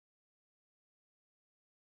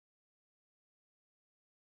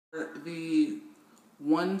The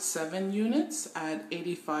 1-7 units at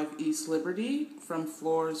 85 East Liberty from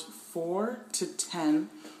floors 4 to 10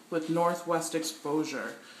 with northwest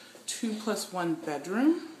exposure. 2+1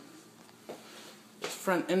 bedroom,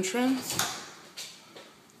 front entrance.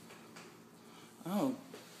 Oh,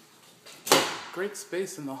 great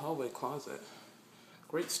space in the hallway closet.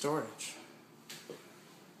 Great storage.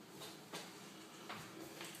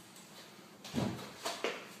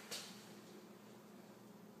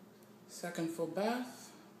 Second full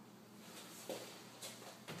bath.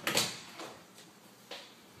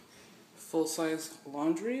 Full-size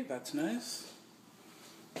laundry, that's nice.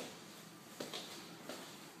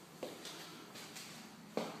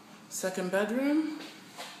 Second bedroom.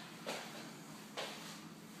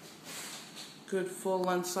 Good full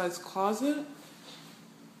length-size closet.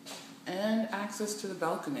 And access to the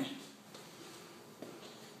balcony.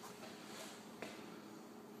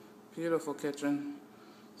 Beautiful kitchen.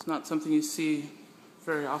 It's not something you see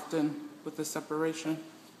very often with the separation.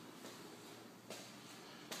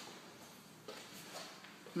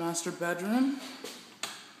 Master bedroom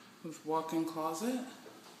with walk-in closet.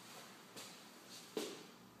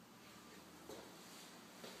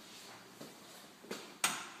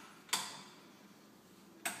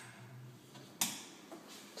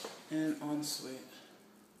 And ensuite.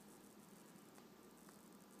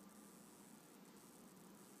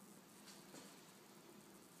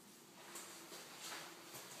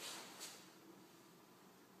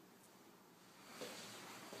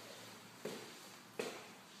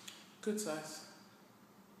 Good size.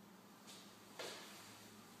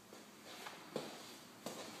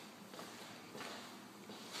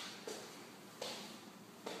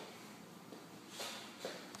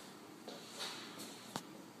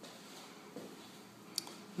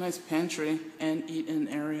 Nice pantry and eat-in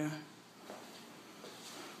area.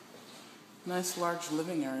 Nice large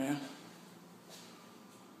living area.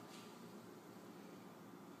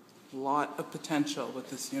 Lot of potential with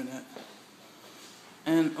this unit.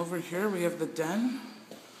 And over here we have the den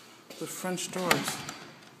with French doors.